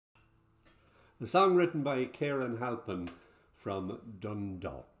A song written by Kieran Halpin from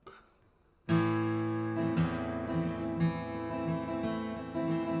Dundalk.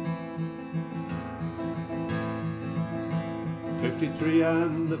 53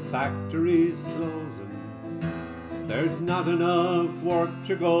 and the factory's closing. There's not enough work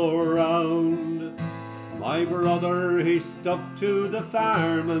to go around. My brother, he stuck to the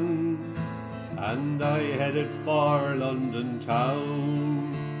farming, and I headed for London town.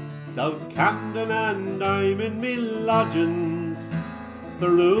 South Camden and I'm in me lodgings. The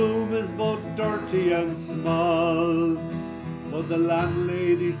room is both dirty and small, but the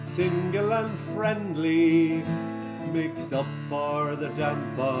landlady's single and friendly, makes up for the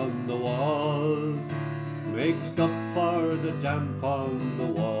damp on the wall, makes up for the damp on the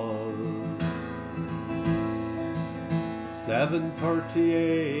wall. 7:30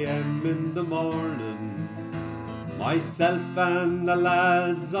 a.m. in the morning, myself and the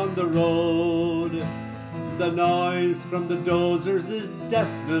lads on the road. The noise from the dozers is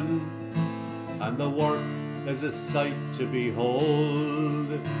deafening, and the work is a sight to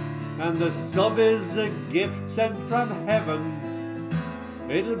behold. And the sub is a gift sent from heaven,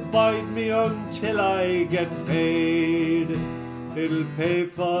 it'll bide me until I get paid. It'll pay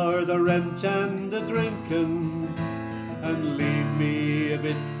for the rent and the drinking, and leave me a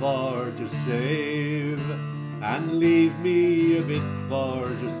bit for to save, and leave me a bit for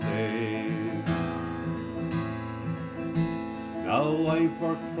to save. Now I've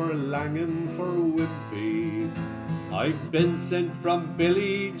worked for Langan, for Wimpy, I've been sent from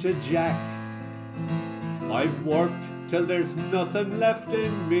Billy to Jack. I've worked till there's nothing left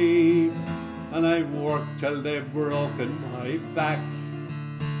in me, and I've worked till they've broken my back.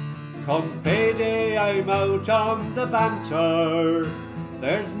 Come payday, I'm out on the banter,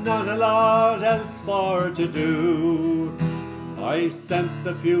 there's not a lot else for to do. I sent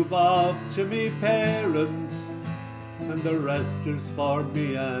the few bob to me parents, and the rest is for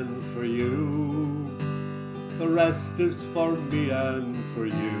me and for you. The rest is for me and for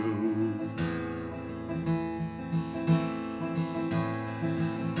you.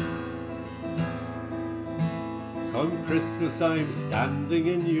 Come Christmas I'm standing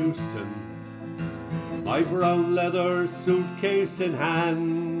in Euston, my brown leather suitcase in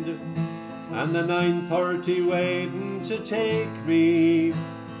hand, and the 9:30 waiting to take me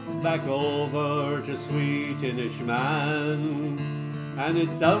back over to sweet Inishman. And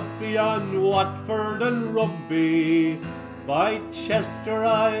it's out beyond Watford and Rugby, by Chester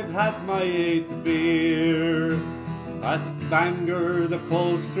I've had my 8th beer. Past Bangor, the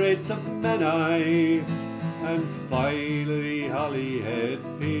cold straits of Menai, and finally Holyhead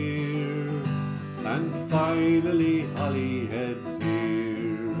Pier, and finally Holyhead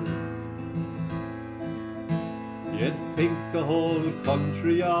Pier. You'd think the whole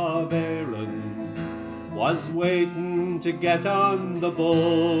country of Ireland was waiting to get on the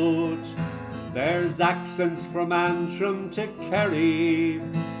boat. There's accents from Antrim to Kerry,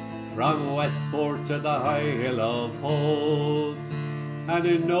 from Westport to the high hill of Holt, and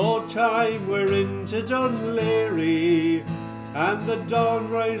in no time we're into Dunleary, and the dawn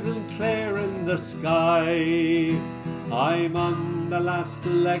rising clear in the sky. I'm on the last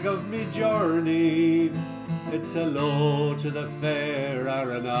leg of me journey, it's hello to the fair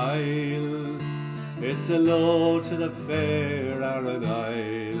Aran Isles, it's hello to the fair Aran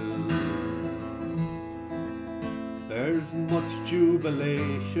Isles. There's much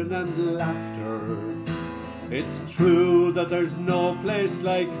jubilation and laughter, it's true that there's no place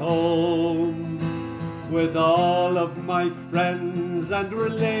like home, with all of my friends and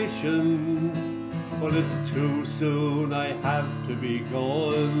relations, but it's too soon, I have to be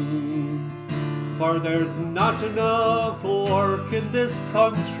going. For there's not enough work in this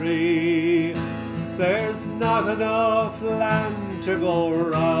country, there's not enough land to go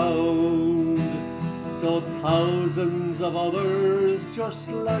around. So thousands of others just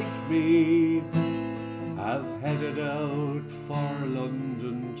like me have headed out for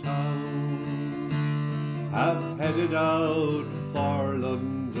London town, have headed out for London